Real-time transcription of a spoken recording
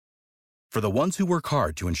For the ones who work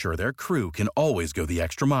hard to ensure their crew can always go the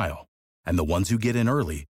extra mile, and the ones who get in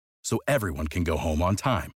early so everyone can go home on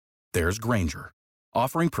time, there's Grainger,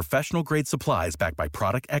 offering professional-grade supplies backed by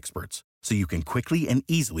product experts so you can quickly and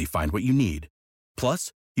easily find what you need.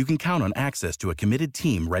 Plus, you can count on access to a committed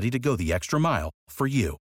team ready to go the extra mile for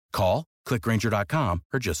you. Call, click Grainger.com,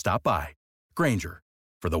 or just stop by. Grainger,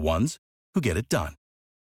 for the ones who get it done.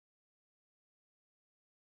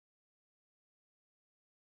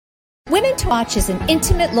 Women to Watch is an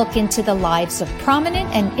intimate look into the lives of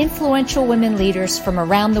prominent and influential women leaders from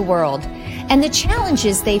around the world and the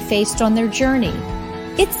challenges they faced on their journey.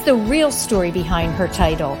 It's the real story behind her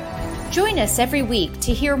title. Join us every week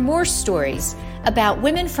to hear more stories about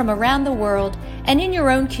women from around the world and in your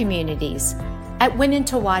own communities at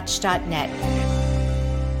womentowatch.net.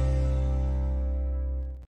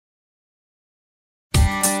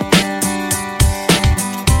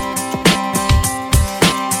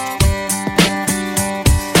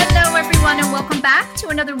 Hello, everyone, and welcome back to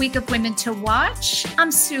another week of Women to Watch.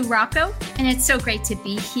 I'm Sue Rocco, and it's so great to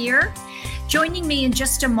be here. Joining me in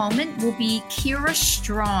just a moment will be Kira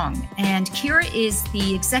Strong, and Kira is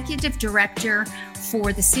the Executive Director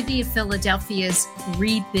for the City of Philadelphia's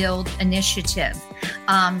Rebuild Initiative.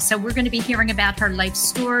 So we're going to be hearing about her life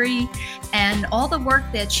story and all the work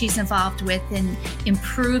that she's involved with in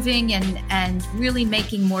improving and really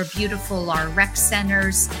making more beautiful our rec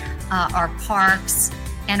centers, our parks,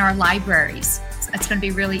 and our libraries. It's going to be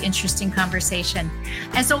a really interesting conversation.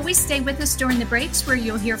 As always, stay with us during the breaks where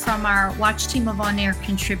you'll hear from our Watch team of on-air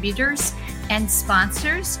contributors and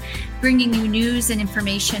sponsors, bringing you news and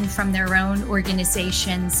information from their own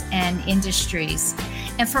organizations and industries.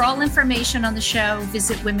 And for all information on the show,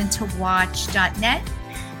 visit womentowatch.net.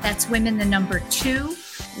 That's women, the number 2,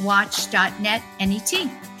 watch.net,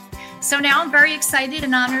 N-E-T. So now I'm very excited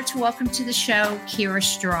and honored to welcome to the show, Kira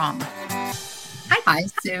Strong. Hi,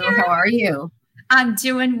 Sue. How are you? I'm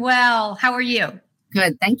doing well. How are you?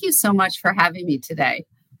 Good. Thank you so much for having me today.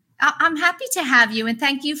 I'm happy to have you, and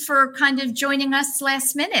thank you for kind of joining us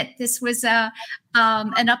last minute. This was an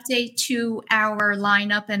update to our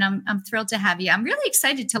lineup, and I'm thrilled to have you. I'm really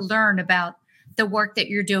excited to learn about the work that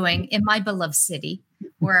you're doing in my beloved city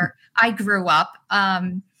where I grew up.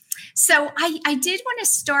 So I did want to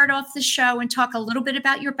start off the show and talk a little bit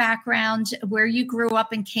about your background, where you grew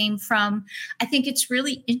up and came from. I think it's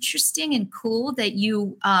really interesting and cool that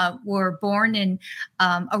you were born in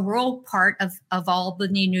a rural part of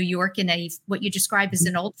Albany, New York, in what you describe as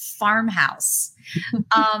an old farmhouse.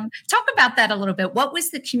 Talk about that a little bit. What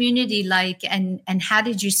was the community like, and how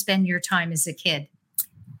did you spend your time as a kid?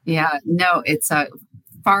 Yeah, no, it's a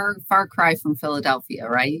far cry from Philadelphia,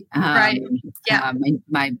 right? Right. Yeah.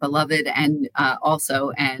 My beloved and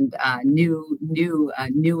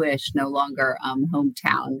newish, no longer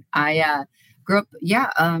hometown. I grew up,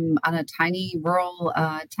 on a tiny rural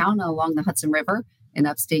town along the Hudson River in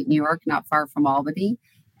upstate New York, not far from Albany,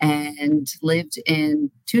 and lived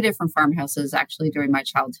in 2 different farmhouses actually during my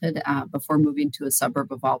childhood before moving to a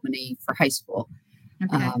suburb of Albany for high school.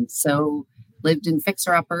 Okay. So lived in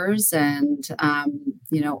fixer-uppers and,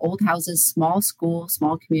 old houses, small school,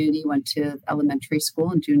 small community, went to elementary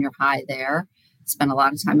school and junior high there. Spent a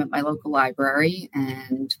lot of time at my local library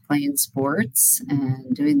and playing sports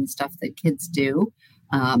and doing the stuff that kids do.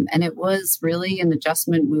 And it was really an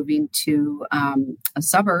adjustment moving to a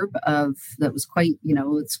suburb that was quite,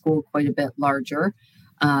 with school quite a bit larger.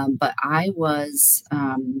 But I was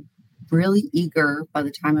really eager by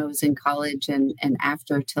the time I was in college and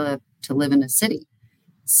after to live in a city.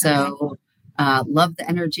 So loved the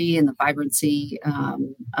energy and the vibrancy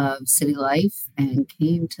of city life, and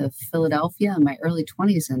came to Philadelphia in my early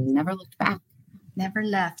 20s and never looked back. Never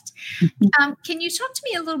left. Can you talk to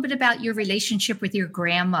me a little bit about your relationship with your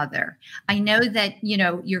grandmother? I know that,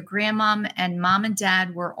 your grandmom and mom and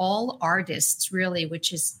dad were all artists, really,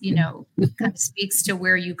 which is, kind of speaks to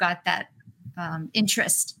where you got that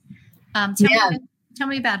interest. Tell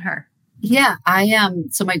me about her. Yeah, I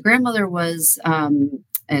am. So my grandmother was, an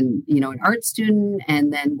art student,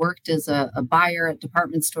 and then worked as a buyer at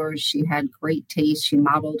department stores. She had great taste. She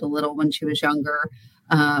modeled a little when she was younger,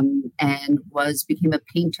 and became a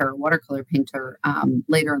painter, watercolor painter,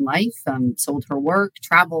 later in life. Sold her work,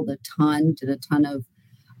 traveled a ton, did a ton of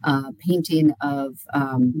painting of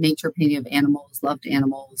nature, painting of animals, loved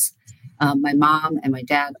animals. My mom and my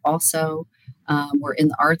dad also were in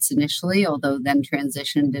the arts initially, although then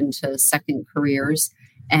transitioned into second careers.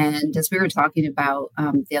 And as we were talking about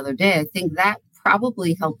the other day, I think that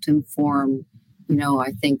probably helped inform,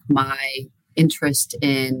 my interest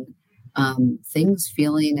in things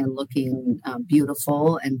feeling and looking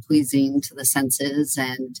beautiful and pleasing to the senses,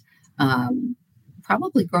 and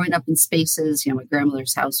probably growing up in spaces, my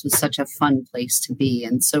grandmother's house was such a fun place to be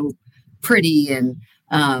and so pretty and,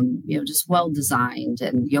 just well designed,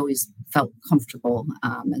 and you always felt comfortable.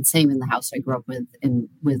 And same in the house I grew up with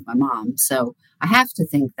my mom. So I have to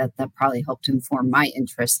think that probably helped inform my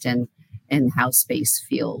interest in how space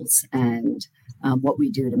feels and what we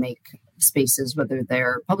do to make spaces, whether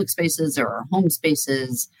they're public spaces or our home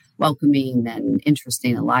spaces, welcoming and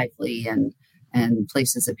interesting and lively and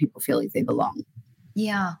places that people feel like they belong.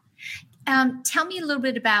 Yeah. Tell me a little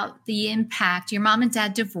bit about the impact. Your mom and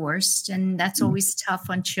dad divorced, and that's always tough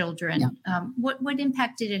on children. Yeah. What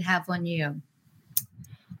impact did it have on you?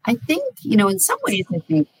 I think, in some ways, I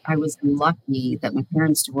think I was lucky that my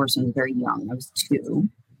parents divorced when I was very young. I was 2.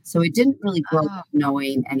 So I didn't really grow up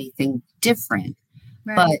knowing anything different.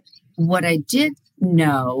 Right. But what I did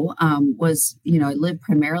know was, I lived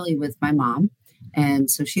primarily with my mom. And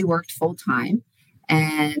so she worked full time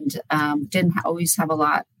and didn't always have a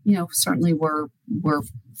lot, certainly were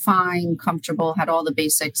fine, comfortable, had all the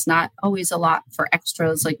basics, not always a lot for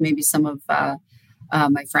extras like maybe some of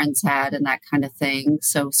my friends had and that kind of thing.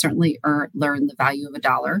 So certainly learned the value of a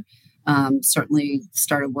dollar. Certainly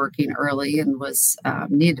started working early and was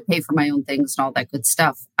needed to pay for my own things and all that good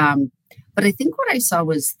stuff. But I think what I saw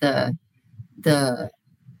was the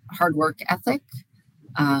hard work ethic.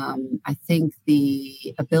 I think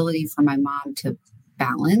the ability for my mom to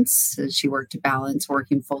balance. She worked to balance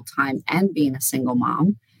working full time and being a single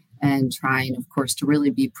mom, and trying, of course, to really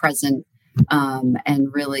be present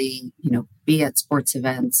and really, be at sports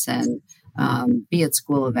events and be at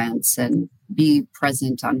school events and be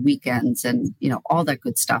present on weekends and, all that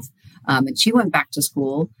good stuff. And she went back to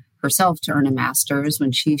school herself to earn a master's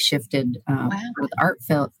when she shifted for the art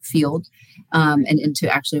field and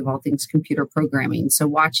into, actually, of all things, computer programming. So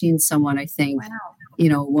watching someone, I think,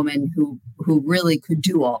 a woman who really could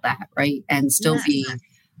do all that, right, and still be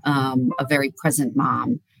a very present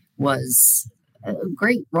mom was a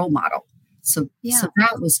great role model. So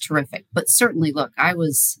that was terrific. But certainly, look, I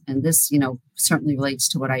was, and this, certainly relates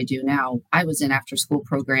to what I do now. I was in after school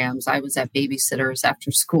programs. I was at babysitters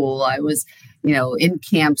after school. I was, in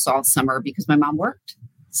camps all summer because my mom worked.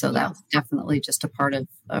 So that was definitely just a part of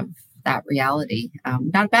that reality.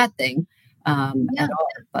 Not a bad thing at all,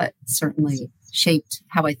 but certainly shaped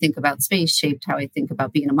how I think about space, shaped how I think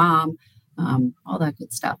about being a mom, all that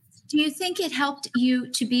good stuff. Do you think it helped you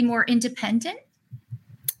to be more independent?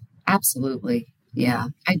 Absolutely. Yeah,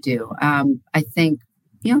 I do. I think,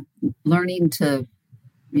 learning to,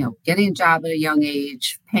 getting a job at a young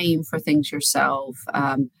age, paying for things yourself,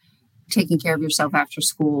 taking care of yourself after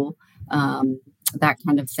school, that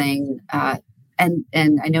kind of thing. And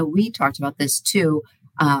I know we talked about this too.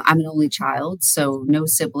 I'm an only child, so no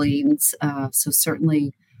siblings. So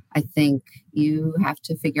certainly I think you have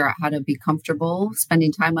to figure out how to be comfortable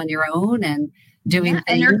spending time on your own and doing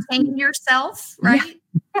things. Entertain yourself, right?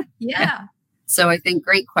 Yeah. So I think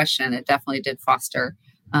great question. It definitely did foster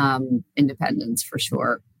independence for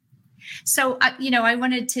sure. So, I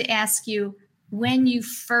wanted to ask you, when you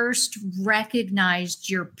first recognized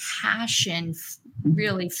your passion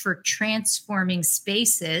really for transforming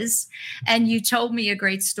spaces, and you told me a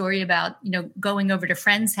great story about, going over to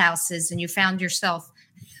friends' houses and you found yourself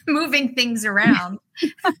moving things around.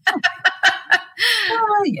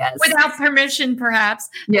 Yes. Without permission, perhaps.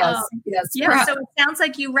 Yes. Yeah. Perhaps. So it sounds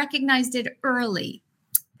like you recognized it early,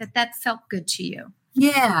 that felt good to you.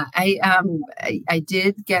 Yeah, I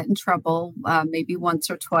did get in trouble maybe once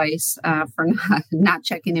or twice for not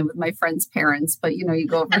checking in with my friend's parents. But, you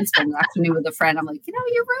go over and spend the afternoon with a friend. I'm like,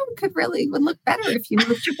 your room would look better if you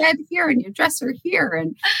moved your bed here and your dresser here.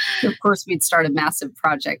 And of course, we'd start a massive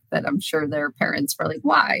project that I'm sure their parents were like,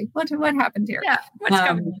 why? What happened here? Yeah, what's going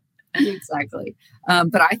on? Exactly.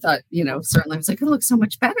 But I thought, certainly I was like, it looks so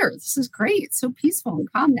much better. This is great. It's so peaceful and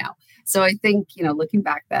calm now. So I think, looking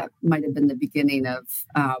back, that might have been the beginning of,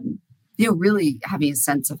 really having a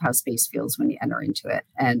sense of how space feels when you enter into it.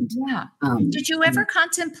 And did you ever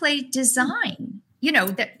contemplate design?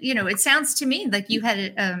 It sounds to me like you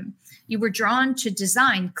had, you were drawn to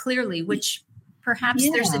design clearly, which perhaps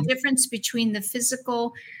there's a difference between the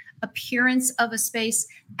physical appearance of a space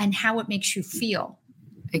and how it makes you feel.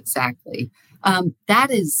 Exactly. That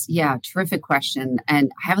is, terrific question.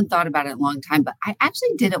 And I haven't thought about it in a long time, but I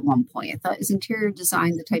actually did at one point. I thought, is interior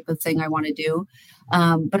design the type of thing I want to do?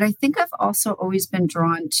 But I think I've also always been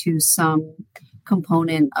drawn to some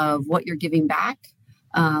component of what you're giving back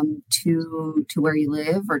to where you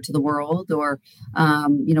live or to the world, or,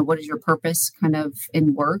 what is your purpose kind of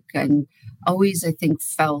in work? And always, I think,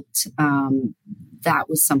 felt that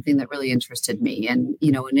was something that really interested me. And,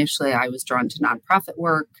 initially I was drawn to nonprofit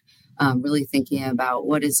work. really thinking about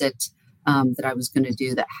what is it that I was going to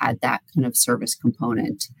do that had that kind of service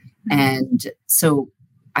component. And so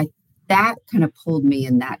that kind of pulled me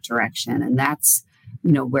in that direction. And that's,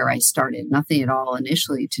 where I started. Nothing at all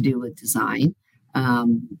initially to do with design,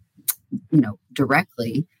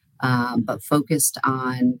 directly, but focused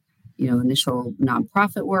on, initial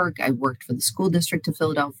nonprofit work. I worked for the school district of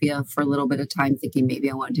Philadelphia for a little bit of time, thinking maybe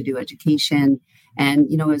I wanted to do education. And,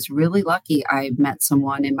 I was really lucky. I met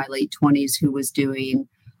someone in my late 20s who was doing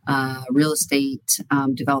real estate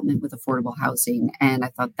development with affordable housing. And I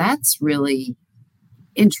thought that's really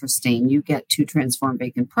interesting. You get to transform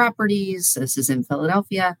vacant properties. This is in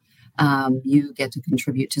Philadelphia. You get to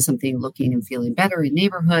contribute to something looking and feeling better in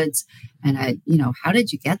neighborhoods. And how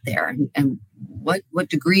did you get there? And what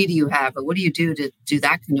degree do you have, or what do you do to do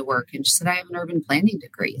that kind of work? And she said, I have an urban planning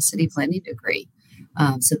degree, a city planning degree.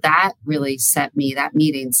 So that really that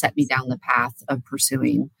meeting set me down the path of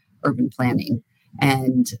pursuing urban planning,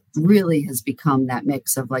 and really has become that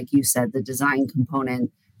mix of, like you said, the design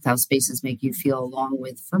component, how spaces make you feel, along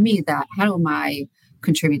with, for me, that how am I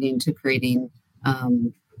contributing to creating,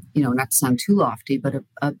 not to sound too lofty, but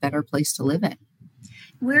a better place to live in.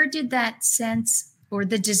 Where did that sense or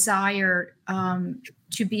the desire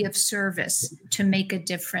to be of service, to make a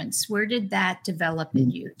difference, where did that develop in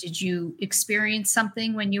you? Did you experience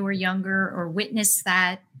something when you were younger or witness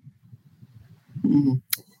that?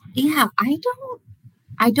 Yeah, I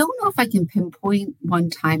don't know if I can pinpoint one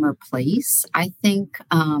time or place. I think,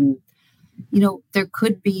 there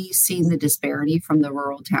could be seeing the disparity from the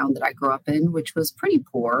rural town that I grew up in, which was pretty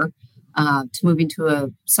poor, to moving to a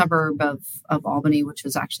suburb of Albany, which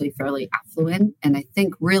was actually fairly affluent. And I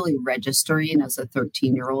think really registering as a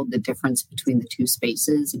 13-year-old the difference between the two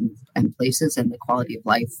spaces and places and the quality of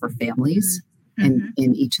life for families in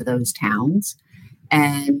each of those towns.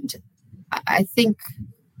 And I think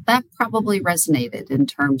that probably resonated in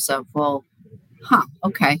terms of,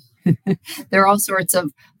 okay, there are all sorts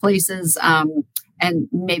of places, and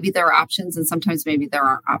maybe there are options, and sometimes maybe there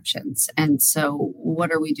aren't options. And so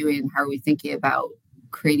what are we doing? How are we thinking about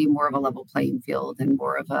creating more of a level playing field and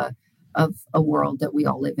more of a world that we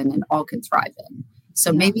all live in and all can thrive in?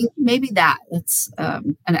 So maybe that's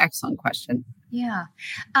an excellent question. Yeah.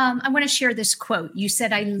 I want to share this quote. You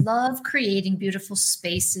said, I love creating beautiful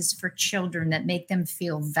spaces for children that make them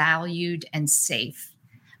feel valued and safe.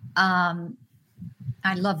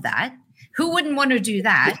 I love that. Who wouldn't want to do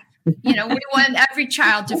that? We want every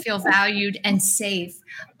child to feel valued and safe.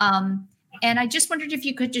 And I just wondered if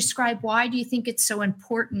you could describe, why do you think it's so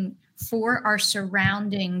important for our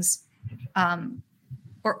surroundings,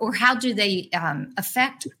 or how do they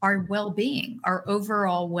affect our well-being, our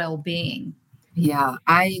overall well-being? Yeah,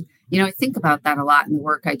 I think about that a lot in the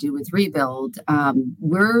work I do with Rebuild.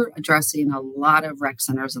 We're addressing a lot of rec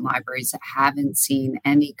centers and libraries that haven't seen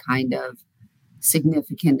any kind of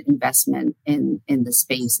significant investment in the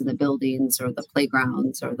space, in the buildings or the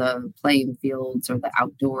playgrounds or the playing fields or the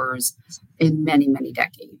outdoors in many, many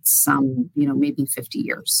decades, some, maybe 50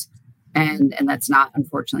 years. And that's not,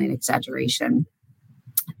 unfortunately, an exaggeration.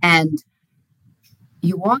 And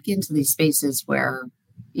you walk into these spaces where,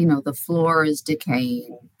 the floor is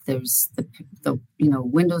decaying. There's the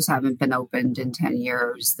windows haven't been opened in 10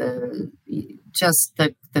 years. The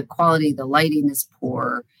quality, the lighting is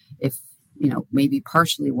poor. If, maybe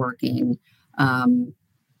partially working, the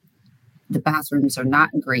bathrooms are not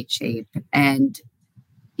in great shape. And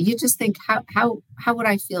you just think, how would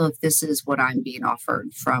I feel if this is what I'm being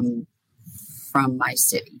offered from my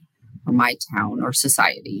city or my town or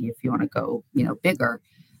society, if you want to go, bigger?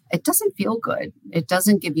 It doesn't feel good. It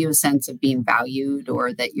doesn't give you a sense of being valued,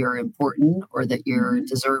 or that you're important, or that you're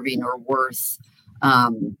deserving or worth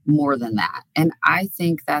more than that. And I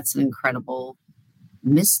think that's an incredible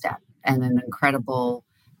misstep and an incredible,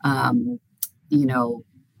 I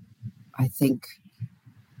think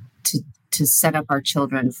to set up our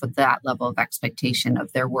children for that level of expectation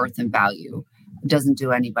of their worth and value doesn't do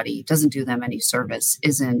them any service,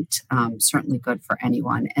 isn't certainly good for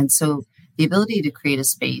anyone. And so the ability to create a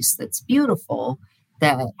space that's beautiful,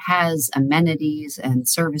 that has amenities and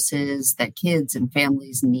services that kids and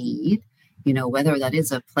families need, whether that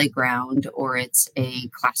is a playground or it's a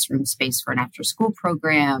classroom space for an after-school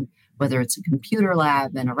program, whether it's a computer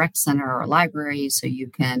lab and a rec center or a library, so you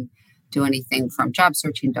can do anything from job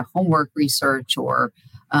searching to homework research, or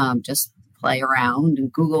just play around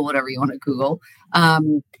and Google whatever you want to Google.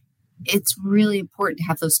 It's really important to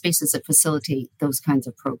have those spaces that facilitate those kinds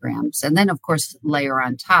of programs. And then, of course, layer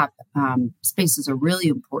on top, spaces are really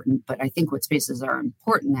important. But I think what spaces are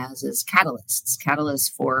important as is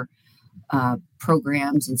catalysts for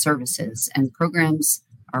programs and services. And programs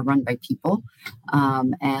are run by people.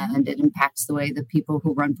 And it impacts the way the people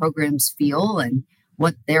who run programs feel and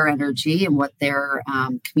what their energy and what they're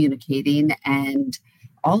communicating. And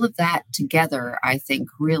all of that together, I think,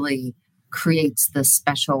 really creates the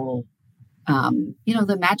special,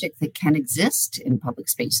 the magic that can exist in public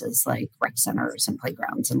spaces like rec centers and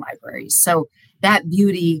playgrounds and libraries. So that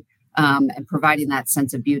beauty and providing that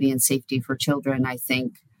sense of beauty and safety for children, I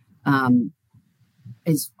think,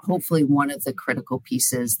 is hopefully one of the critical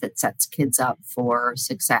pieces that sets kids up for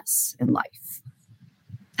success in life.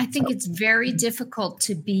 I think it's very difficult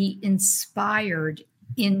to be inspired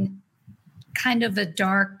in kind of a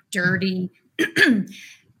dark, dirty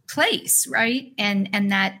place, right?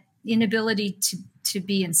 And that inability to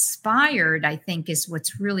be inspired, I think, is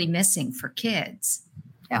what's really missing for kids.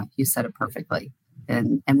 Yeah, you said it perfectly.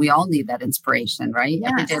 And we all need that inspiration, right?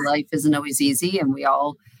 Yes. Everyday life isn't always easy, and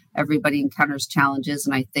everybody encounters challenges.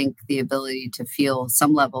 And I think the ability to feel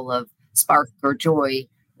some level of spark or joy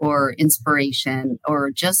or inspiration, or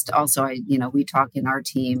just also, we talk in our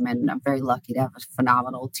team, and I'm very lucky to have a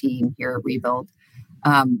phenomenal team here at Rebuild.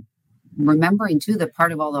 Remembering too that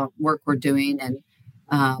part of all the work we're doing,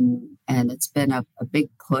 and it's been a big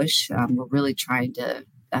push. We're really trying to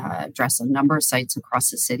address a number of sites across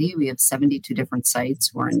the city. We have 72 different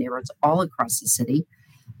sites. We're in neighborhoods all across the city.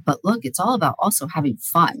 But look, it's all about also having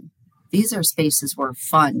fun. These are spaces where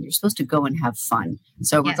you're supposed to go and have fun.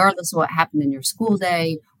 So regardless of what happened in your school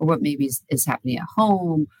day or what maybe is happening at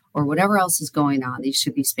home or whatever else is going on, these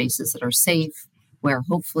should be spaces that are safe, where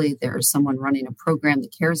hopefully there's someone running a program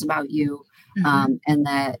that cares about you, and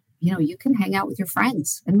that, you can hang out with your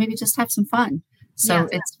friends and maybe just have some fun. So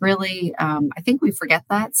it's really, I think we forget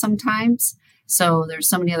that sometimes. So there's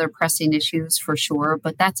so many other pressing issues for sure,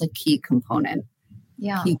 but that's a key component.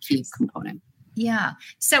 Yeah. Key component. Yeah.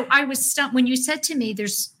 So I was stunned when you said to me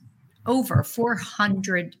there's over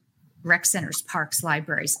 400 rec centers, parks,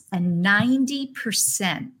 libraries, and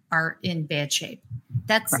 90% are in bad shape.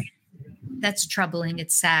 That's troubling.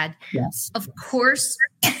 It's sad. Yes. Of course,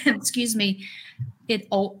 excuse me, it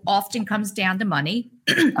often comes down to money,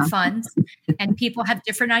 funds, and people have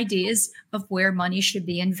different ideas of where money should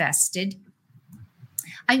be invested.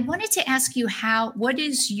 I wanted to ask you what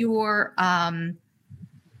is your, how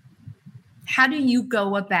do you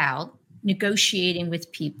go about negotiating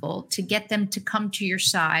with people to get them to come to your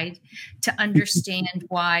side, to understand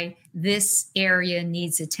why this area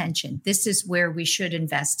needs attention? This is where we should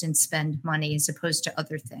invest and spend money as opposed to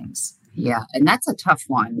other things. Yeah, and that's a tough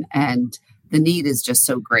one. And the need is just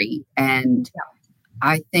so great. And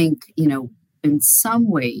I think, in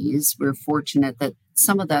some ways, we're fortunate that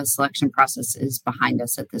some of the selection process is behind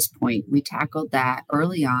us at this point. We tackled that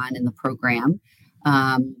early on in the program.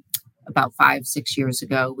 About 5-6 years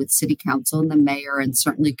ago, with city council and the mayor and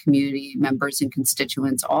certainly community members and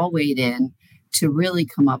constituents all weighed in to really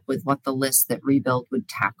come up with what the list that Rebuild would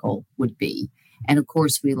tackle would be. And of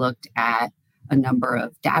course, we looked at a number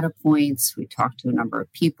of data points. We talked to a number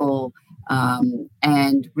of people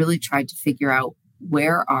and really tried to figure out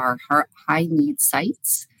where are high need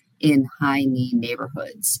sites in high need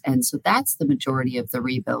neighborhoods. And so that's the majority of the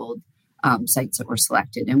Rebuild sites that were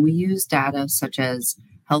selected. And we use data such as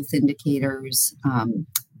health indicators,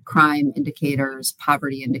 crime indicators,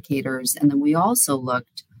 poverty indicators. And then we also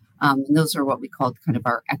looked, and those are what we called kind of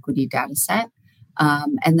our equity data set.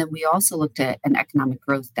 And then we also looked at an economic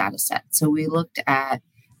growth data set. So we looked at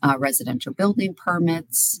residential building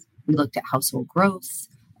permits, we looked at household growth,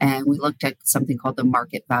 and we looked at something called the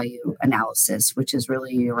market value analysis, which is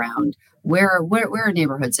really around where are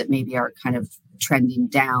neighborhoods that maybe are kind of trending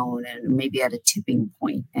down and maybe at a tipping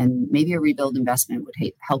point, and maybe a Rebuild investment would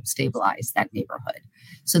help stabilize that neighborhood.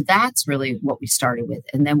 So that's really what we started with.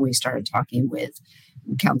 And then we started talking with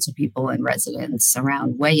council people and residents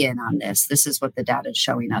around weigh in on this. This is what the data is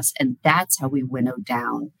showing us. And that's how we winnowed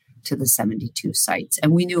down to the 72 sites.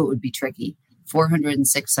 And we knew it would be tricky.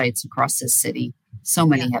 406 sites across this city. So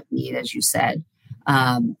many have need, as you said.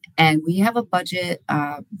 And we have a budget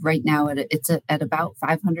right now, it's at about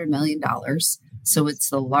 $500 million. So it's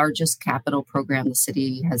the largest capital program the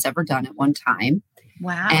city has ever done at one time.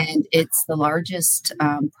 Wow. And it's the largest,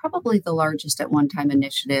 probably the largest at one time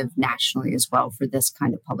initiative nationally as well for this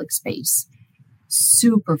kind of public space.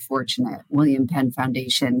 Super fortunate. William Penn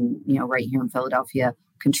Foundation, right here in Philadelphia,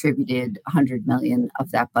 contributed $100 million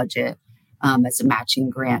of that budget as a matching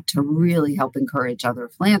grant to really help encourage other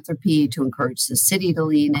philanthropy, to encourage the city to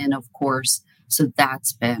lean in, of course. So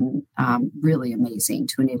that's been really amazing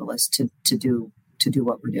to enable us to do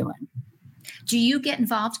what we're doing. Do you get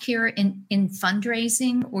involved, Kira, in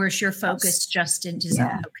fundraising, or is your focus just in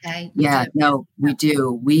design? Yeah. Okay. Yeah, no, we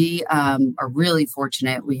do. We are really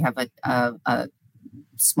fortunate. We have a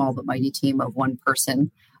small but mighty team of one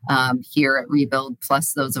person here at Rebuild,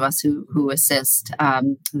 plus those of us who assist,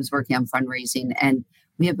 who's working on fundraising. And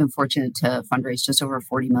we have been fortunate to fundraise just over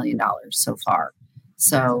 $40 million so far.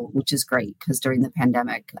 So, which is great, because during the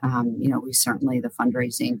pandemic, we certainly, the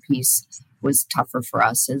fundraising piece was tougher for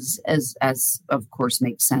us as of course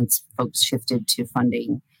makes sense. Folks shifted to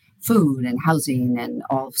funding food and housing and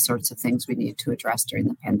all sorts of things we needed to address during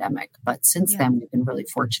the pandemic. But since then, we've been really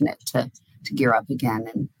fortunate to gear up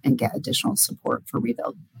again and get additional support for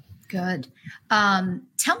Rebuild. Good.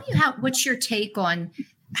 Tell me what's your take on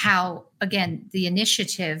how, again, the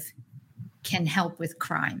initiative can help with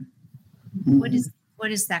crime? Mm-hmm.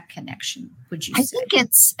 What is that connection, would you say? I think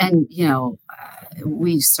it's, and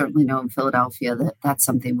we certainly know in Philadelphia that that's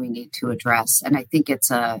something we need to address. And I think it's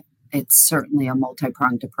certainly a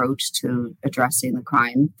multi-pronged approach to addressing the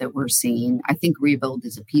crime that we're seeing. I think Rebuild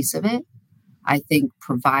is a piece of it. I think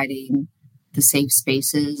providing the safe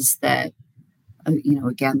spaces that,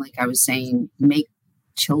 again, like I was saying, make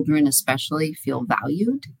children especially feel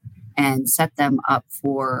valued and set them up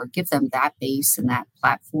give them that base and that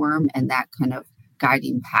platform and that kind of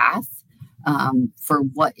guiding path for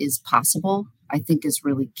what is possible, I think is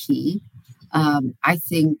really key. I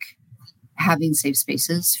think having safe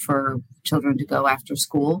spaces for children to go after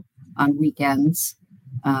school on weekends,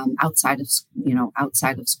 outside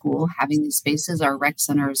of school, having these spaces. Our rec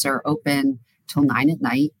centers are open till 9 at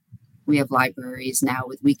night. We have libraries now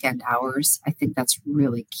with weekend hours. I think that's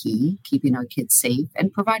really key, keeping our kids safe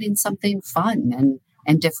and providing something fun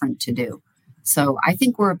and different to do. So I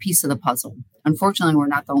think we're a piece of the puzzle. Unfortunately, we're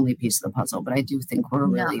not the only piece of the puzzle, but I do think we're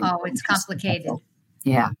really... it's complicated.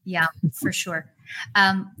 Yeah. Yeah, for sure.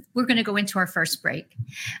 We're going to go into our first break.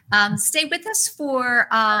 Stay with us for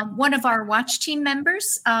one of our watch team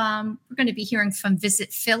members. We're going to be hearing from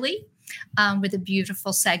Visit Philly with a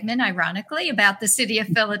beautiful segment, ironically, about the city of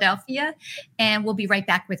Philadelphia. And we'll be right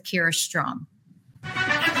back with Kira Strong.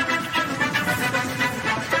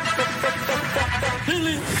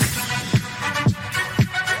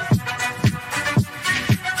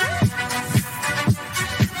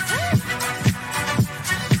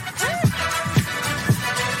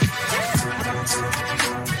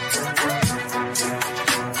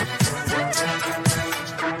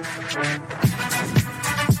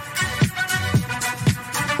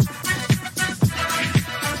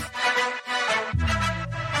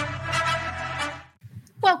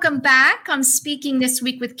 Welcome back. I'm speaking this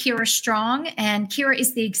week with Kira Strong, and Kira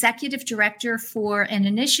is the executive director for an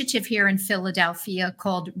initiative here in Philadelphia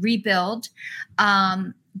called Rebuild.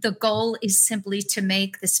 The goal is simply to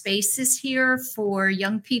make the spaces here for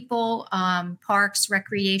young people, parks,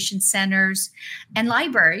 recreation centers, and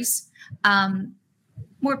libraries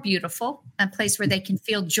more beautiful, a place where they can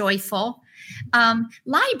feel joyful.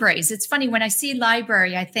 Libraries, it's funny, when I see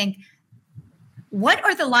library, I think, what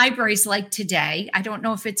are the libraries like today? I don't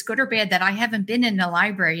know if it's good or bad that I haven't been in a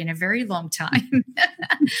library in a very long time,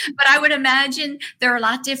 but I would imagine they're a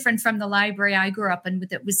lot different from the library I grew up in,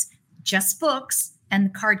 that was just books and the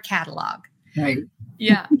card catalog. Right.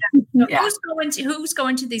 Yeah. So Yeah. Who's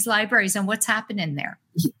going to these libraries and what's happening there?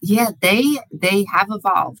 Yeah, they have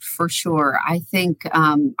evolved for sure. I think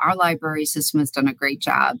our library system has done a great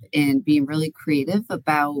job in being really creative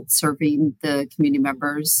about serving the community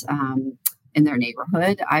members in their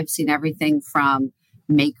neighborhood. I've seen everything from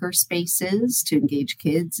maker spaces to engage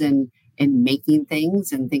kids in making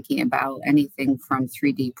things and thinking about anything from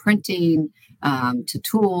 3D printing to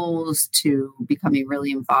tools to becoming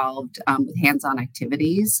really involved with hands-on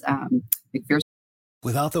activities.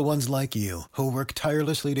 Without the ones like you who work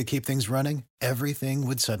tirelessly to keep things running, everything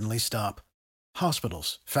would suddenly stop.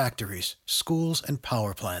 Hospitals, factories, schools, and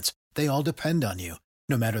power plants, they all depend on you.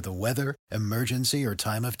 No matter the weather, emergency, or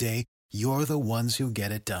time of day, you're the ones who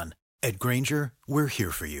get it done. At Grainger, we're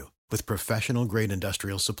here for you with professional-grade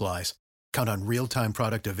industrial supplies. Count on real-time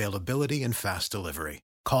product availability and fast delivery.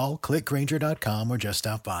 Call, clickgrainger.com, or just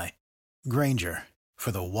stop by. Grainger,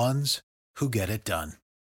 for the ones who get it done.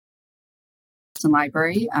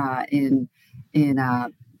 Library in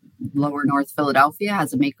lower North Philadelphia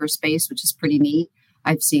has a maker space, which is pretty neat.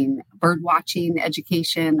 I've seen bird watching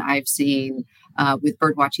education. I've seen with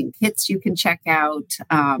bird watching kits you can check out.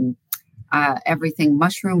 Everything,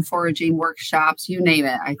 mushroom foraging workshops, you name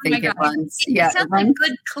it. I think it runs. It sounds like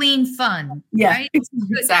good, clean fun. Yeah, right?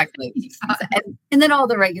 Exactly. And then all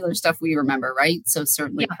the regular stuff we remember, right? So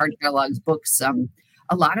certainly card catalogs, books.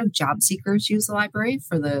 A lot of job seekers use the library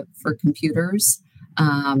for computers.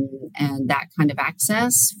 and that kind of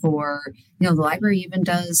access for, the library even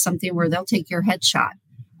does something where they'll take your headshot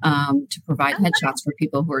to provide headshots for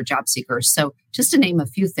people who are job seekers. So just to name a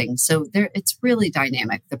few things. So it's really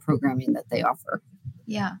dynamic, the programming that they offer.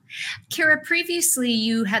 Yeah. Kira, previously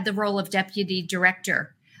you had the role of deputy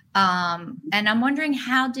director. And I'm wondering,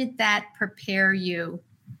 how did that prepare you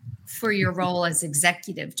for your role as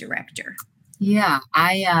executive director? Yeah,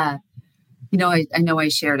 I know I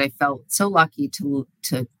shared, I felt so lucky to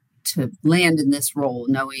land in this role,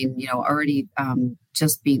 knowing, already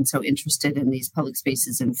just being so interested in these public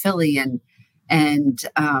spaces in Philly, and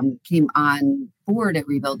came on board at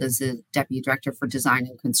Rebuild as a deputy director for design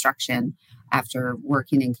and construction after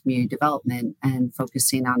working in community development and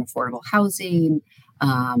focusing on affordable housing,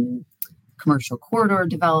 commercial corridor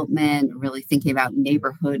development, really thinking about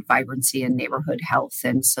neighborhood vibrancy and neighborhood health.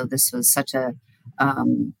 And so this was such a,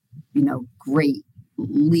 great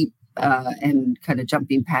leap and kind of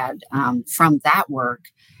jumping pad from that work.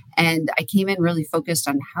 And I came in really focused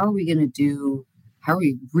on how are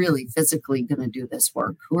we really physically going to do this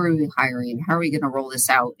work? Who are we hiring? How are we going to roll this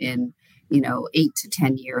out in, 8 to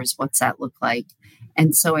 10 years? What's that look like?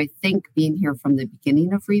 And so I think being here from the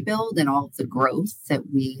beginning of Rebuild and all of the growth that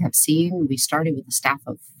we have seen, we started with a staff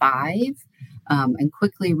of 5 and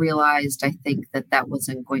quickly realized, I think, that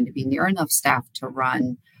wasn't going to be near enough staff to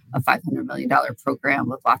run a $500 million program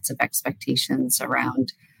with lots of expectations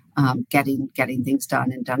around getting things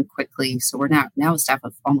done and done quickly. So we're now a staff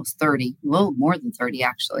of almost 30, a little more than 30,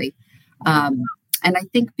 actually. And I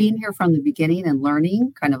think being here from the beginning and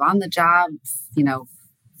learning kind of on the job,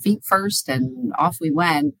 feet first and off we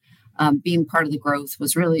went, being part of the growth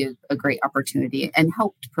was really a great opportunity and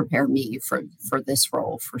helped prepare me for this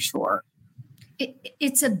role for sure.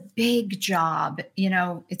 It's a big job,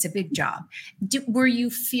 it's a big job. Were you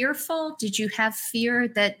fearful? Did you have fear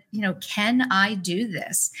that, can I do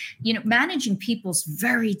this? Managing people's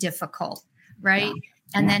very difficult, right? Yeah.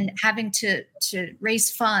 And then having to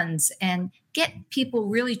raise funds and get people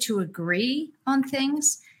really to agree on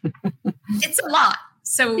things. It's a lot.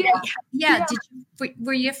 So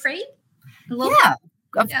were you afraid? Yeah,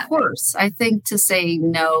 of course. I think to say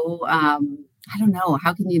no, I don't know.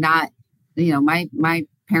 How can you not? My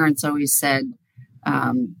parents always said,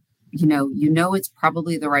 it's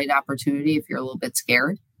probably the right opportunity if you're a little bit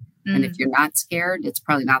scared. Mm. And if you're not scared, it's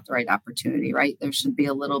probably not the right opportunity, right? There should be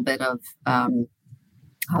a little bit of,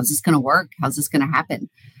 how's this going to work? How's this going to happen?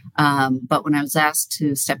 But when I was asked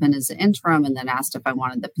to step in as an interim and then asked if I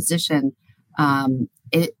wanted the position,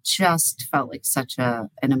 it just felt like such an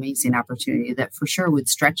amazing opportunity that for sure would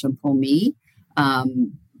stretch and pull me.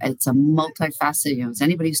 It's a multifaceted, as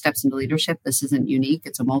anybody who steps into leadership, this isn't unique.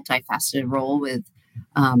 It's a multifaceted role with,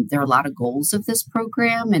 there are a lot of goals of this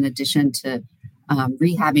program. In addition to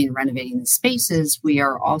rehabbing and renovating the spaces, we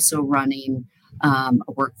are also running a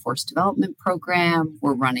workforce development program.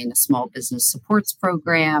 We're running a small business supports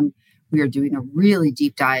program. We are doing a really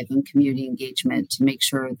deep dive in community engagement to make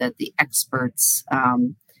sure that the experts,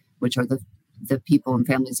 which are the people and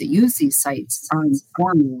families that use these sites, are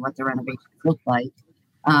informing what the renovations look like.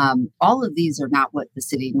 All of these are not what the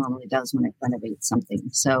city normally does when it renovates something.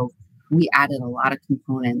 So we added a lot of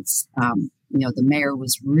components. The mayor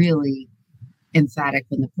was really emphatic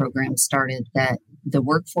when the program started that the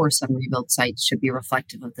workforce on Rebuild sites should be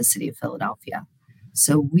reflective of the city of Philadelphia.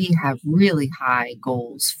 So we have really high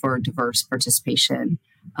goals for diverse participation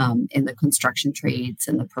in the construction trades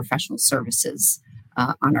and the professional services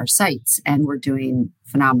on our sites. And we're doing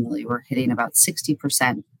phenomenally. We're hitting about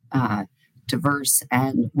 60% diverse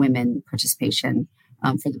and women participation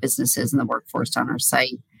for the businesses and the workforce on our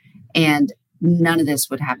site. And none of this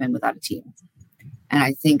would happen without a team. And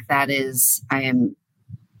I think I am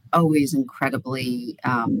always incredibly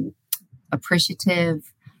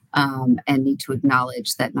appreciative and need to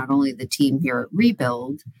acknowledge that not only the team here at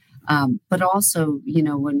Rebuild, but also,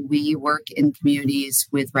 when we work in communities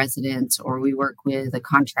with residents or we work with a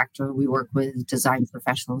contractor, we work with design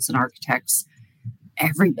professionals and architects,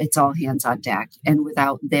 it's all hands on deck. And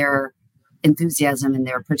without their enthusiasm and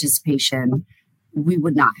their participation, we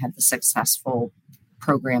would not have the successful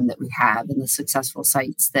program that we have and the successful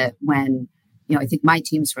sites that when, I think my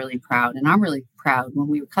team's really proud and I'm really proud when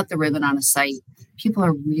we cut the ribbon on a site, people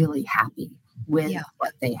are really happy with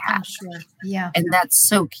what they have. Sure. Yeah. And that's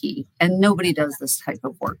so key. And nobody does this type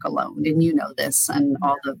of work alone. And you know this and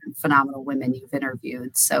all the phenomenal women you've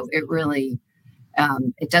interviewed. So it really,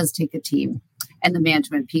 it does take a team. And the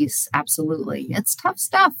management piece, absolutely. It's tough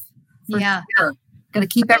stuff. Yeah. Sure. Got to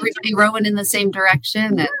keep everybody rowing in the same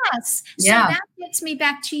direction. Yes. So that gets me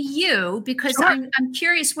back to you because I'm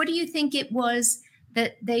curious, what do you think it was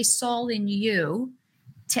that they saw in you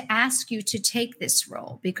to ask you to take this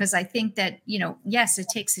role? Because I think that, yes, it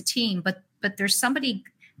takes a team, but there's somebody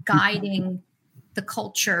guiding the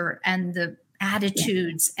culture and the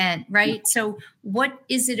attitudes and right. So what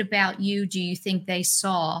is it about you, do you think they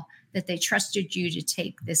saw that they trusted you to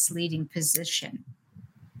take this leading position?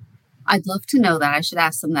 I'd love to know that. I should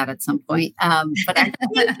ask them that at some point. But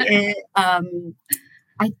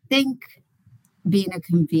I think being a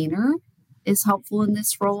convener is helpful in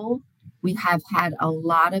this role. We have had a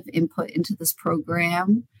lot of input into this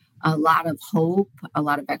program, a lot of hope, a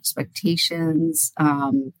lot of expectations,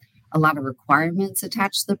 a lot of requirements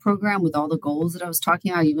attached to the program with all the goals that I was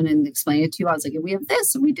talking about. Even in explaining it to you, I was like, we have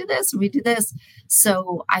this and we do this and we do this.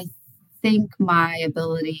 So I think my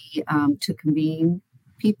ability to convene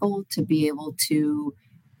people, to be able to,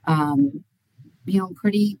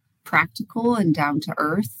 pretty practical and down to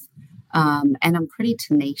earth. And I'm pretty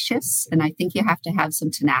tenacious. And I think you have to have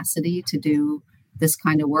some tenacity to do this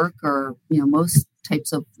kind of work or, most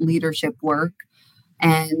types of leadership work.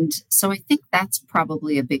 And so I think that's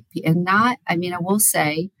probably a big piece. And I will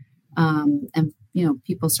say,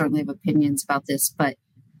 people certainly have opinions about this, but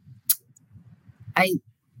I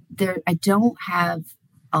don't have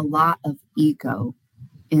a lot of ego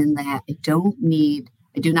in that I do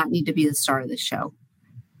not need to be the star of the show.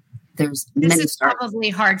 There's this many is stars. Probably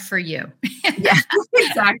hard for you. Yeah,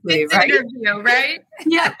 exactly. Right. Interview, right?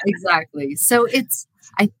 Yeah, exactly. So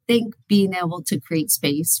I think being able to create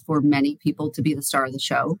space for many people to be the star of the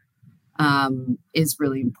show is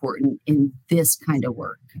really important in this kind of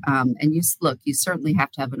work. And you certainly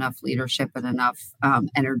have to have enough leadership and enough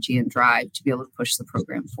energy and drive to be able to push the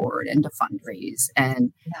program forward and to fundraise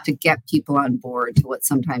and to get people on board to what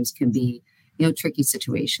sometimes can be, tricky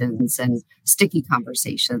situations and sticky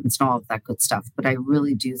conversations and all of that good stuff. But I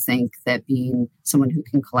really do think that being someone who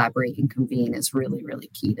can collaborate and convene is really,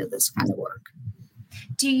 really key to this kind of work.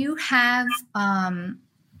 Do you have, on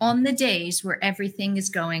the days where everything is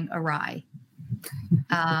going awry,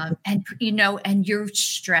 and you're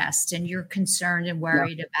stressed and you're concerned and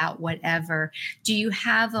worried about whatever, do you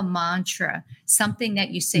have a mantra, something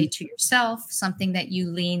that you say to yourself, something that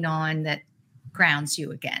you lean on that grounds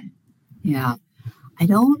you again? Yeah, I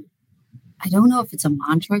don't know if it's a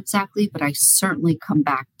mantra exactly, but I certainly come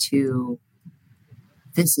back to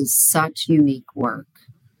this is such unique work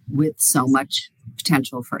with so much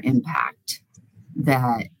potential for impact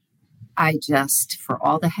that I just, for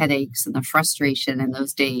all the headaches and the frustration in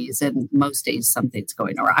those days, and most days something's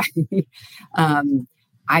going awry,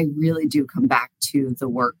 I really do come back to the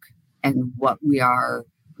work and what we are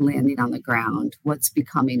landing on the ground, what's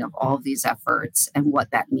becoming of all of these efforts and what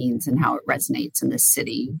that means and how it resonates in this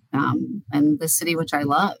city, and the city which I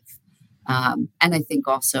love. And I think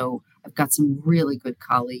also I've got some really good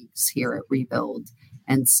colleagues here at Rebuild.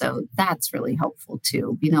 And so that's really helpful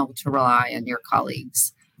too, being able to rely on your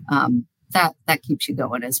colleagues. That keeps you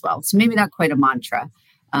going as well. So maybe not quite a mantra.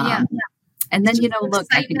 And then, look,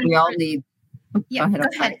 I think we all need, go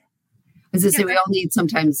ahead. As I say, we all need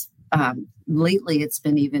sometimes, lately it's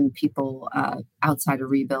been even people outside of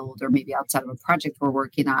Rebuild or maybe outside of a project we're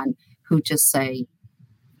working on who just say,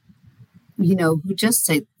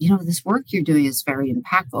 this work you're doing is very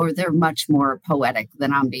impactful, or they're much more poetic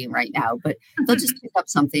than I'm being right now, but they'll just pick up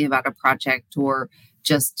something about a project or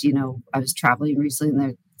just, I was traveling recently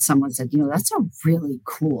and someone said, that's a really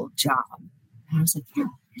cool job. And I was like, yeah,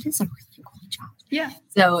 it is a really cool job. Yeah.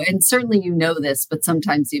 So, and certainly this, but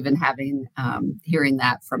sometimes even hearing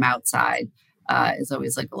that from outside is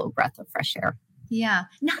always like a little breath of fresh air. Yeah.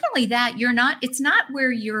 Not only that, it's not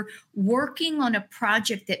where you're working on a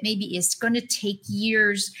project that maybe is going to take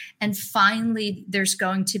years and finally there's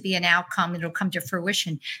going to be an outcome and it'll come to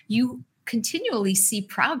fruition. You continually see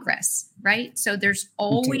progress, right? So there's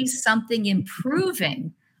always something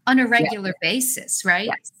improving on a regular basis, right?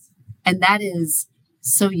 Yes. And that is,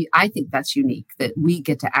 I think that's unique that we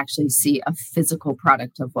get to actually see a physical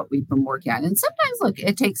product of what we've been working on. And sometimes, look,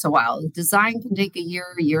 it takes a while. Design can take a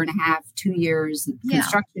year and a half, 2 years.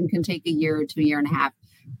 Construction can take a year to a year and a half.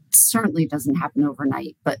 It certainly doesn't happen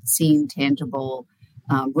overnight, but seeing tangible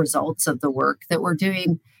results of the work that we're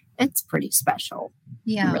doing, it's pretty special.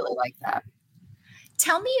 Yeah. I really like that.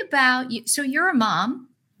 Tell me about you. So you're a mom.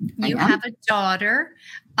 You have a daughter,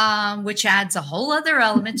 which adds a whole other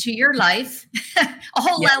element to your life,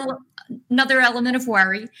 another element of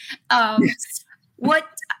worry.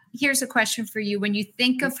 Here's a question for you. When you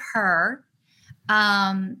think of her,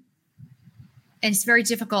 and it's very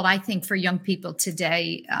difficult, I think, for young people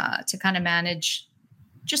today to kind of manage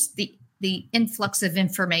just the influx of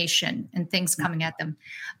information and things coming at them.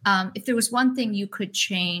 If there was one thing you could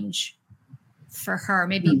change for her?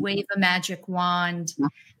 Maybe wave a magic wand,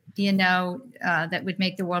 that would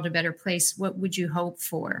make the world a better place. What would you hope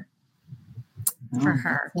for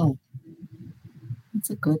her? That's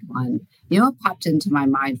a good one. You know what popped into my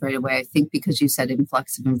mind right away? I think because you said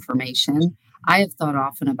influx of information, I have thought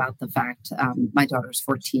often about the fact, my daughter's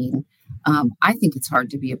 14. I think it's hard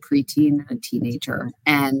to be a preteen and a teenager.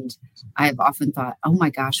 And I've often thought, oh my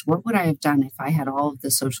gosh, what would I have done if I had all of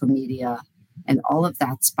the social media and all of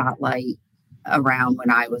that spotlight around when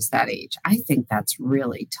I was that age? I think that's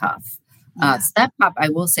really tough. So I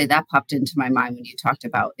will say that popped into my mind when you talked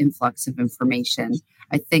about influx of information.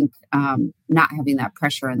 I think not having that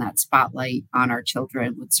pressure and that spotlight on our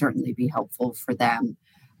children would certainly be helpful for them.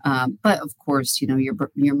 But of course,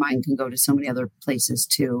 your mind can go to so many other places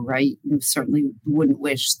too, right? You certainly wouldn't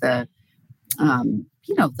wish the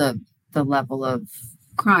level of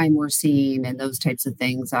crime we're seeing and those types of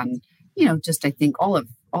things on, just I think all of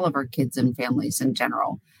our kids and families in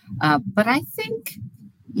general. But I think,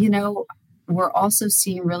 we're also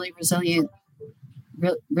seeing really resilient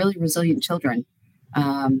children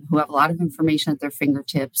who have a lot of information at their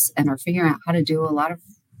fingertips and are figuring out how to do a lot of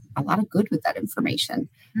good with that information.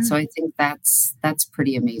 So I think that's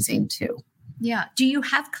pretty amazing too. Yeah. Do you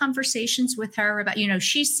have conversations with her about,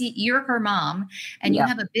 you're her mom and you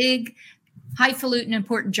have a big, highfalutin,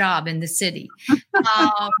 important job in the city.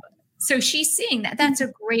 So she's seeing that. That's a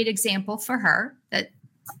great example for her that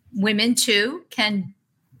women too can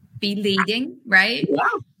be leading, right?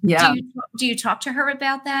 Yeah. Do you talk to her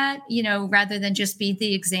about that, rather than just be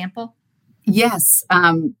the example? Yes.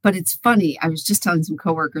 But it's funny. I was just telling some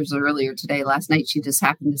coworkers earlier today, last night, she just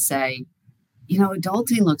happened to say,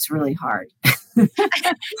 adulting looks really hard.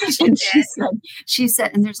 And she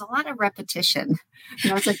said, and there's a lot of repetition.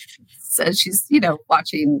 And I was like, so she's,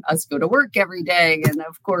 watching us go to work every day. And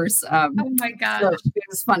of course, oh my God, so it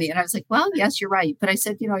was funny. And I was like, well, yes, you're right. But I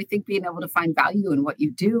said, I think being able to find value in what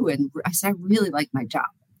you do. And I said, I really like my job.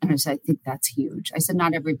 And I said, I think that's huge. I said,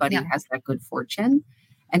 not everybody has that good fortune.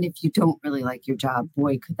 And if you don't really like your job,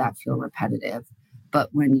 boy, could that feel repetitive. But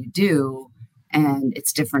when you do, and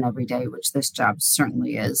it's different every day, which this job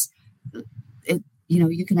certainly is,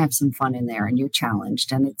 you can have some fun in there and you're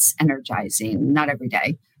challenged and it's energizing, not every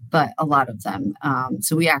day, but a lot of them.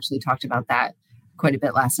 So we actually talked about that quite a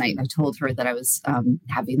bit last night. And I told her that I was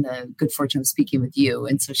having the good fortune of speaking with you.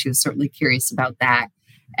 And so she was certainly curious about that.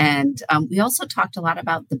 And we also talked a lot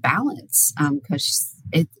about the balance because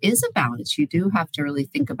it is a balance. You do have to really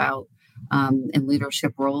think about in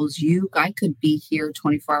leadership roles. I could be here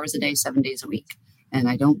 24 hours a day, 7 days a week. And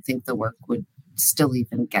I don't think the work would still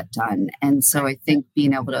even get done. And so I think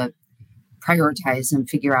being able to prioritize and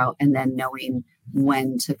figure out and then knowing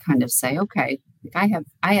when to kind of say, okay, I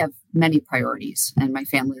have many priorities and my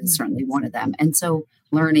family is certainly one of them. And so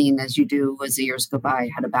learning as you do as the years go by,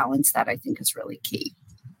 how to balance that, I think is really key.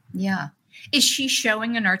 Yeah. Is she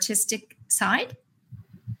showing an artistic side?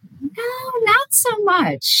 No, not so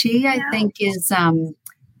much. She, I think, is,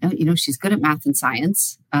 she's good at math and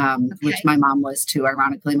science, which my mom was too.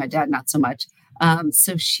 Ironically, my dad, not so much.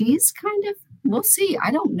 So she's kind of, we'll see. I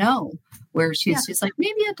don't know where she's like,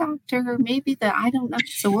 maybe a doctor, maybe I don't know.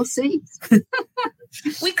 So we'll see.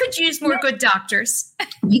 We could use more good doctors.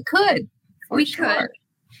 We could. Could.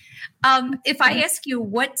 If I ask you,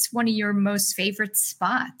 what's one of your most favorite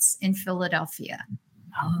spots in Philadelphia?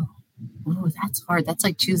 Oh, that's hard. That's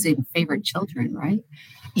like choosing favorite children, right?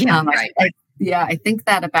 Yeah, right. I think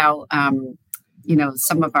that about,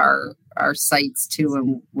 some of our sites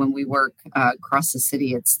too, when we work across the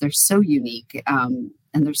city, they're so unique and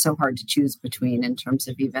they're so hard to choose between in terms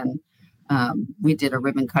of even, we did a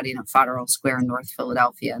ribbon cutting at Federal Square in North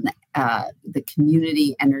Philadelphia, and the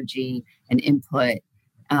community energy and input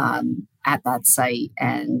at that site,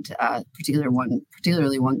 and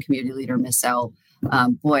particularly one community leader, Miss L.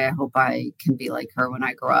 Boy, I hope I can be like her when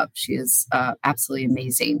I grow up. She is absolutely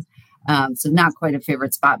amazing. So not quite a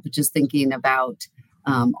favorite spot, but just thinking about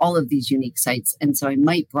all of these unique sites. And so I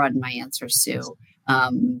might broaden my answer, Sue,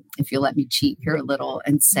 if you'll let me cheat here a little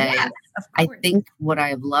and say, I think what I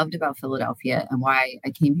have loved about Philadelphia and why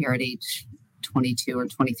I came here at age 22 or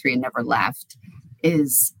 23 and never left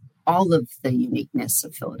is all of the uniqueness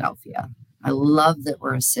of Philadelphia. I love that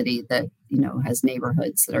we're a city that, has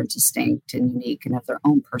neighborhoods that are distinct and unique and have their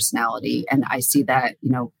own personality. And I see that,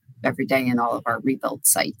 every day in all of our rebuilt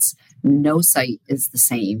sites. No site is the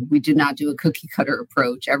same. We do not do a cookie cutter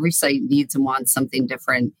approach. Every site needs and wants something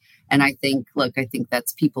different. And I think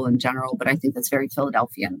that's people in general, but I think that's very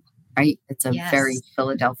Philadelphian, right? It's a very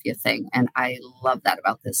Philadelphia thing. And I love that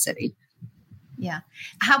about this city. Yeah.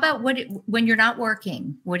 How about when you're not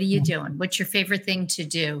working, what are you doing? What's your favorite thing to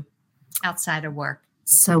do? outside of work?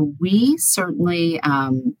 So we certainly,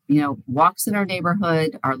 walks in our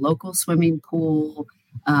neighborhood, our local swimming pool,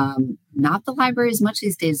 not the library as much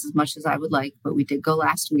these days, as much as I would like, but we did go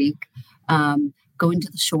last week, going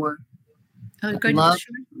to the shore. Oh, going to the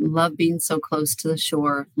shore. Love being so close to the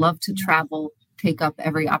shore, love to travel, take up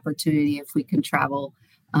every opportunity if we can travel,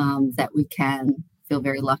 that we can. Feel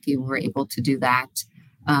very lucky we're able to do that.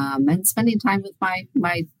 And spending time with my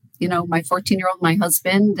 14-year-old, my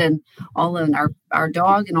husband, and our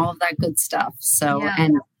dog and all of that good stuff. So,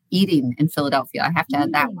 and eating in Philadelphia, I have to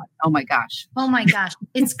add that one. Oh my gosh.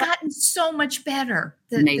 It's gotten so much better.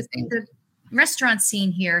 Amazing. The restaurant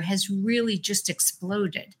scene here has really just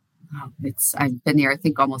exploded. Oh, I've been here, I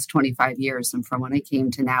think, almost 25 years. And from when I came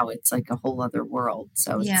to now, it's like a whole other world.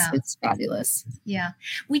 So it's fabulous. Yeah.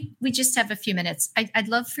 We just have a few minutes. I'd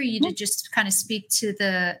love for you to just kind of speak to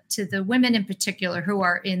the women in particular who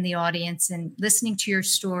are in the audience and listening to your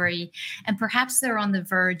story. And perhaps they're on the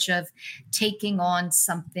verge of taking on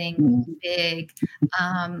something big.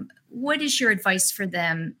 What is your advice for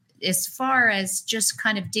them as far as just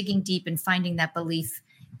kind of digging deep and finding that belief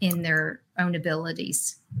in their own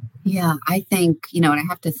abilities? Yeah, I think, and I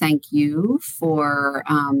have to thank you for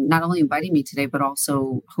not only inviting me today, but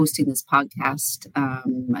also hosting this podcast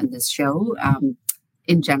and this show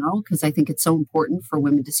in general, because I think it's so important for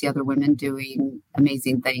women to see other women doing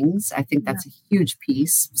amazing things. I think that's a huge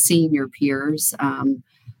piece, seeing your peers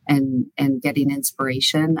and getting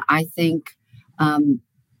inspiration. I think,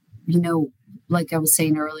 like I was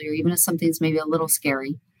saying earlier, even if something's maybe a little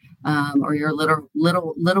scary, or you're a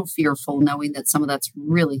little fearful, knowing that some of that's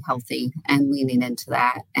really healthy and leaning into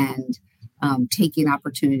that and taking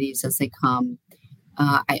opportunities as they come.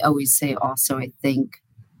 I always say also, I think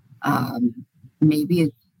maybe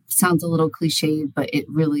it sounds a little cliched, but it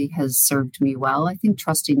really has served me well. I think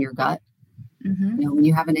trusting your gut. Mm-hmm. When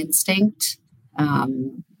you have an instinct,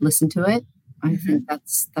 listen to it. I think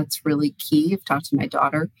that's really key. I've talked to my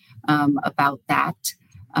daughter about that.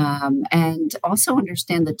 And also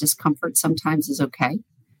understand that discomfort sometimes is okay.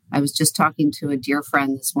 I was just talking to a dear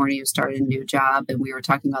friend this morning who started a new job, and we were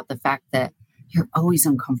talking about the fact that you're always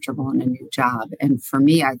uncomfortable in a new job. And for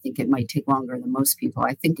me, I think it might take longer than most people.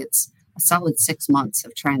 I think it's a solid 6 months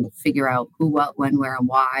of trying to figure out who, what, when, where, and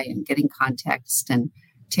why, and getting context and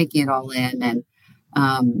taking it all in. And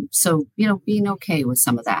so, being okay with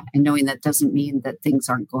some of that and knowing that doesn't mean that things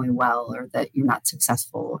aren't going well or that you're not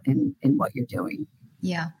successful in what you're doing.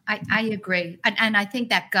 Yeah, I agree. And I think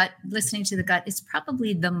that listening to the gut is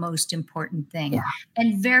probably the most important thing,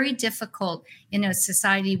 and very difficult in a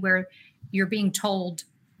society where you're being told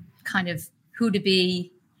kind of who to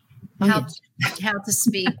be, how to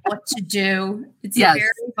speak, what to do. It's very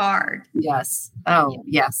hard. Yes. Oh,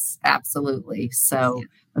 yes, absolutely. So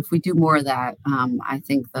if we do more of that, I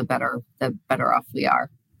think the better off we are.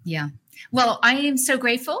 Yeah. Well, I am so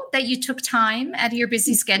grateful that you took time out of your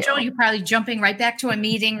busy schedule. You're probably jumping right back to a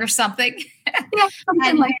meeting or something. Yeah,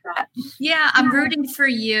 something like that. Yeah, I'm rooting for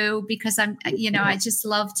you because I just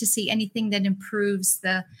love to see anything that improves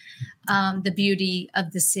the beauty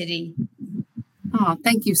of the city. Oh,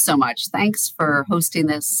 thank you so much. Thanks for hosting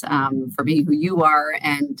this, for being who you are,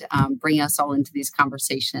 and bringing us all into these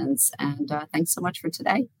conversations. And thanks so much for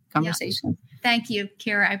today conversation. Yeah. Thank you,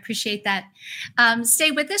 Kira. I appreciate that.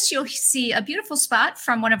 Stay with us. You'll see a beautiful spot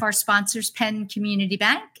from one of our sponsors, Penn Community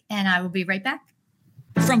Bank, and I will be right back.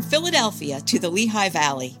 From Philadelphia to the Lehigh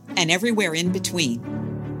Valley and everywhere in between.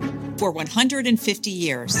 For 150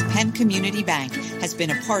 years, Penn Community Bank has been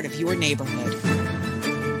a part of your neighborhood.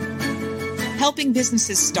 Helping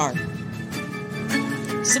businesses start,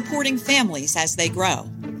 supporting families as they grow,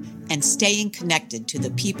 and staying connected to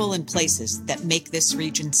the people and places that make this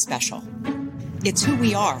region special. It's who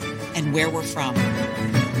we are and where we're from.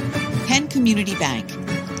 Penn Community Bank.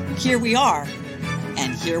 Here we are,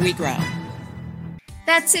 and here we grow.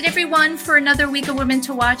 That's it, everyone, for another week of Women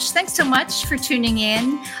to Watch. Thanks so much for tuning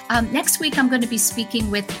in. Next week, I'm going to be speaking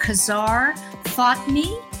with Kazar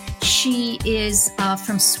Fatmi. She is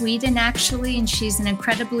from Sweden, actually, and she's an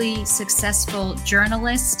incredibly successful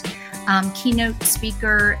journalist, keynote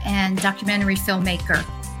speaker, and documentary filmmaker.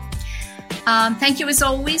 Thank you, as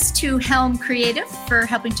always, to Helm Creative for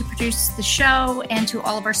helping to produce the show, and to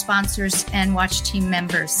all of our sponsors and Watch team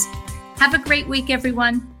members. Have a great week,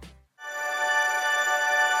 everyone.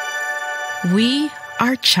 We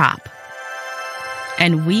are CHOP,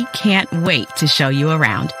 and we can't wait to show you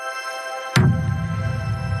around.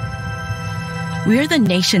 We're the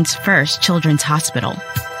nation's first children's hospital.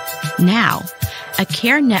 Now, a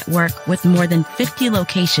care network with more than 50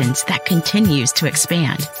 locations that continues to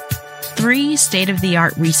expand. 3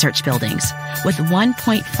 state-of-the-art research buildings with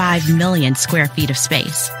 1.5 million square feet of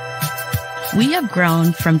space. We have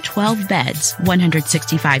grown from 12 beds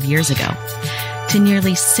 165 years ago to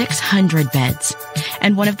nearly 600 beds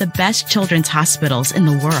and one of the best children's hospitals in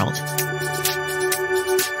the world.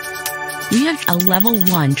 We have a level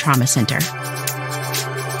 1 trauma center,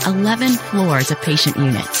 11 floors of patient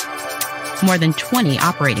units, more than 20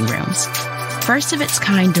 operating rooms, first of its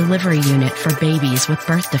kind delivery unit for babies with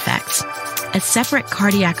birth defects, a separate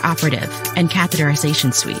cardiac operative and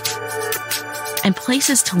catheterization suite, and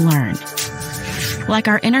places to learn, like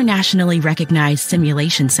our internationally recognized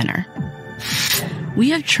simulation center.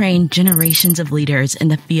 We have trained generations of leaders in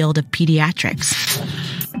the field of pediatrics.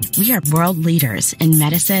 We are world leaders in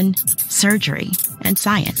medicine, surgery, and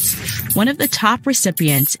science. One of the top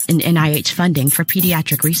recipients in NIH funding for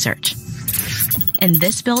pediatric research. In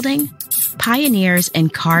this building, pioneers in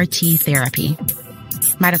CAR T therapy,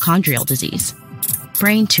 mitochondrial disease,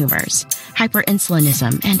 brain tumors,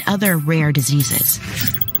 hyperinsulinism, and other rare diseases.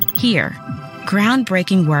 Here,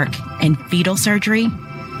 groundbreaking work in fetal surgery,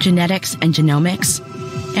 genetics and genomics,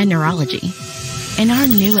 and neurology. In our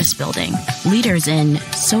newest building, leaders in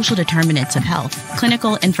social determinants of health,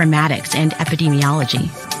 clinical informatics and epidemiology,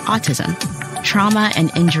 autism, trauma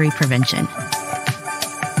and injury prevention.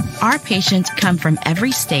 Our patients come from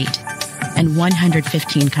every state and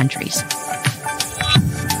 115 countries.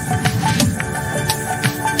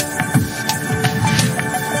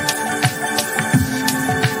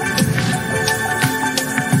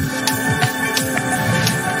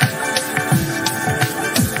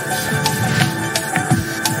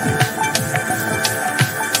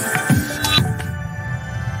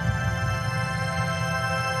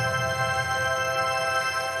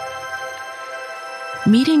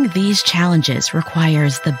 Meeting these challenges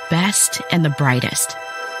requires the best and the brightest.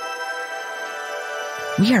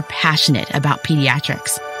 We are passionate about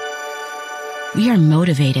pediatrics. We are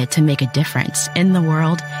motivated to make a difference in the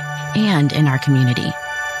world and in our community.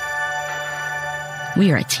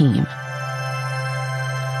 We are a team.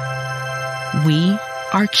 We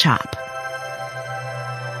are CHOP.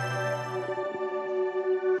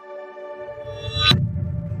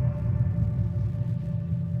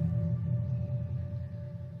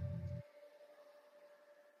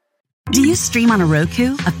 Do you stream on a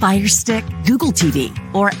Roku, a Fire Stick, Google TV,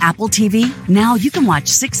 or Apple TV? Now you can watch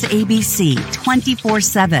 6ABC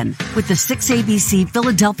 24/7 with the 6ABC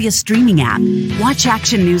Philadelphia streaming app. Watch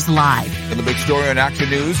Action News live. And the big story on Action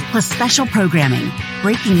News. Plus special programming,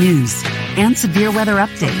 breaking news, and severe weather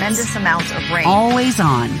updates. Tremendous amounts of rain. Always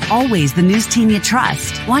on. Always the news team you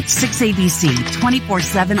trust. Watch 6ABC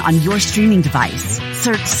 24/7 on your streaming device.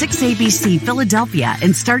 Search 6ABC Philadelphia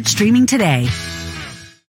and start streaming today.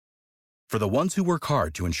 For the ones who work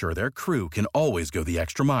hard to ensure their crew can always go the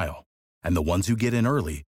extra mile, and the ones who get in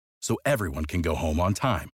early so everyone can go home on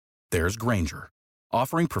time, there's Grainger,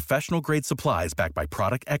 offering professional-grade supplies backed by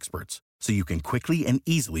product experts so you can quickly and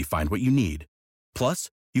easily find what you need. Plus,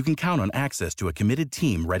 you can count on access to a committed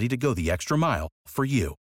team ready to go the extra mile for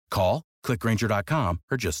you. Call, click Grainger.com,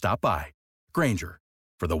 or just stop by. Grainger,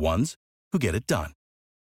 for the ones who get it done.